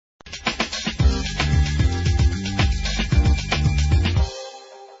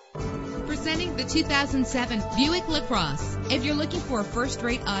the 2007 Buick LaCrosse. If you're looking for a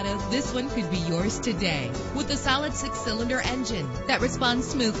first-rate auto, this one could be yours today. With a solid 6-cylinder engine that responds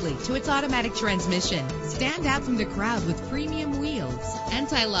smoothly to its automatic transmission. Stand out from the crowd with premium wheels.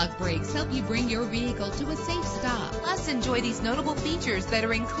 Anti-lock brakes help you bring your vehicle to a safe stop. Plus, enjoy these notable features that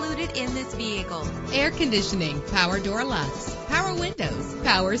are included in this vehicle: air conditioning, power door locks, power windows,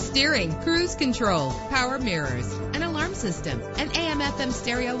 power steering, cruise control, power mirrors, an alarm system, an AM/FM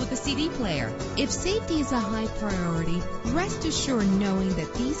stereo with a CD player. If safety is a high priority, rest assured knowing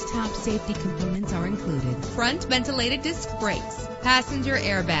that these top safety components are included: front ventilated disc brakes, passenger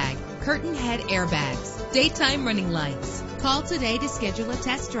airbag, curtain head airbags, daytime running lights. Call today to schedule a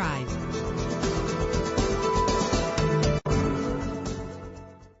test drive.